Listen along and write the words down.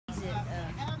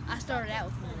started out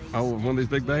with one of these. Oh, one of these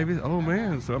big babies? Oh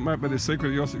man, so it might be the secret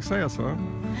of your success, huh?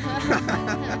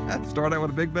 Start out with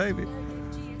a big baby.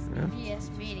 Yeah. GS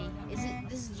Mini. Is it?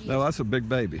 This is GS. No, that's a big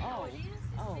baby. Oh.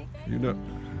 Oh. You know,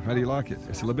 how do you like it?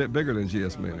 It's a little bit bigger than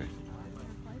GS Mini.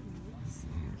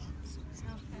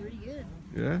 Sounds pretty good.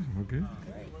 Yeah, okay.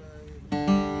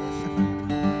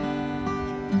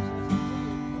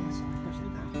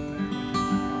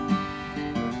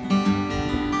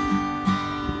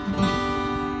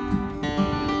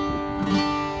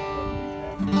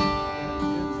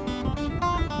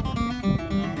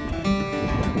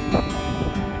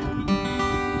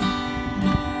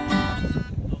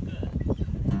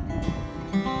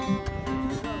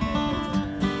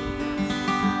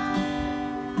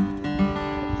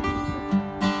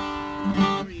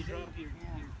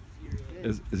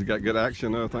 Has it got good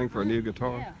action, thing for a new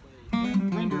guitar? Yeah.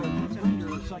 Render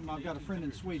something. I've got a friend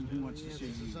in Sweden who wants to see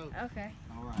you. Okay.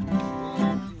 All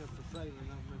right.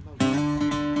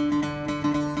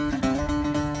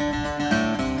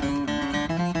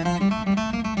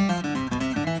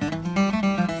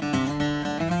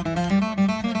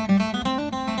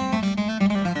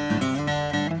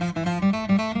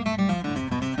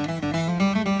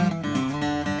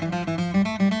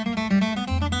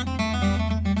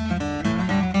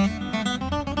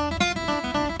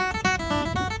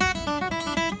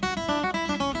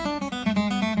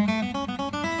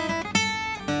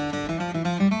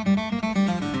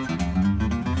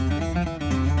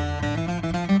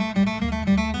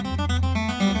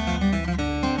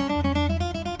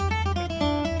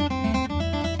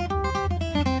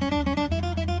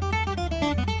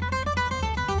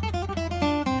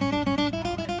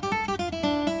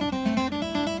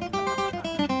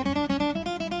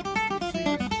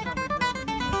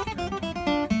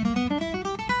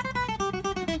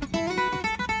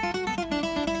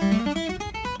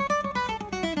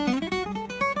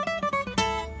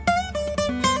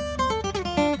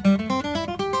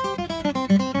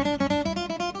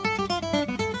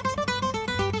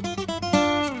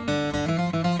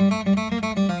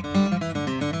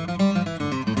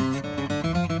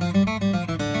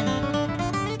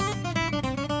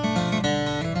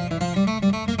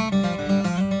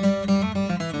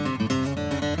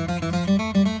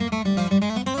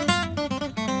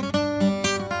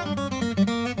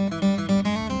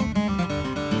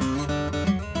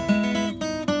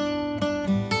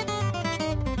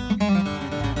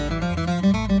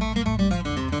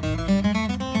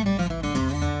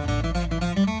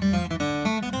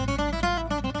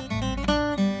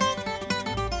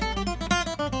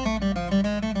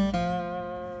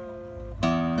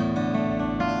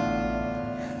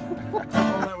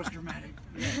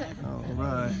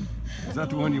 Is that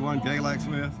the one you won Galax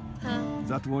with? Huh? Is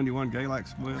that the one you won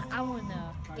Galax with? I won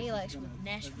Galax with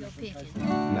Nashville Pickin.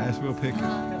 Nashville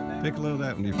Pickin. Pick a little of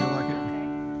that one. Do you feel like it?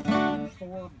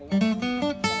 Okay.